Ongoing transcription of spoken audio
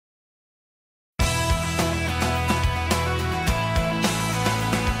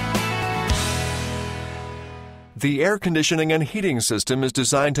The air conditioning and heating system is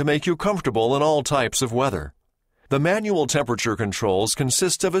designed to make you comfortable in all types of weather. The manual temperature controls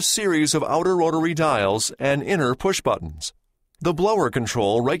consist of a series of outer rotary dials and inner push buttons. The blower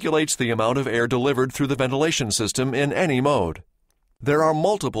control regulates the amount of air delivered through the ventilation system in any mode. There are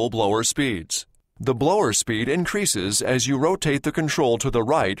multiple blower speeds. The blower speed increases as you rotate the control to the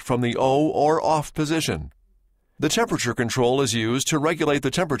right from the O or off position. The temperature control is used to regulate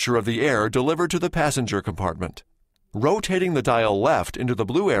the temperature of the air delivered to the passenger compartment. Rotating the dial left into the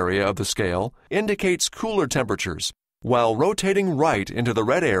blue area of the scale indicates cooler temperatures, while rotating right into the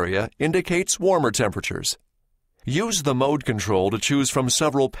red area indicates warmer temperatures. Use the mode control to choose from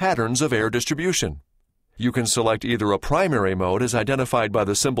several patterns of air distribution. You can select either a primary mode as identified by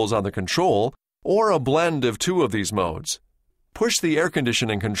the symbols on the control or a blend of two of these modes. Push the air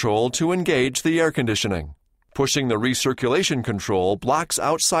conditioning control to engage the air conditioning. Pushing the recirculation control blocks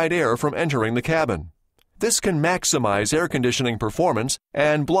outside air from entering the cabin. This can maximize air conditioning performance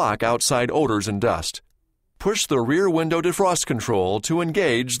and block outside odors and dust. Push the rear window defrost control to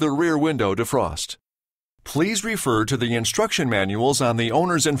engage the rear window defrost. Please refer to the instruction manuals on the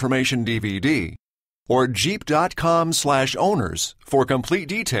Owner's Information DVD or jeep.com/owners for complete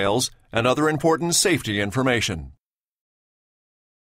details and other important safety information.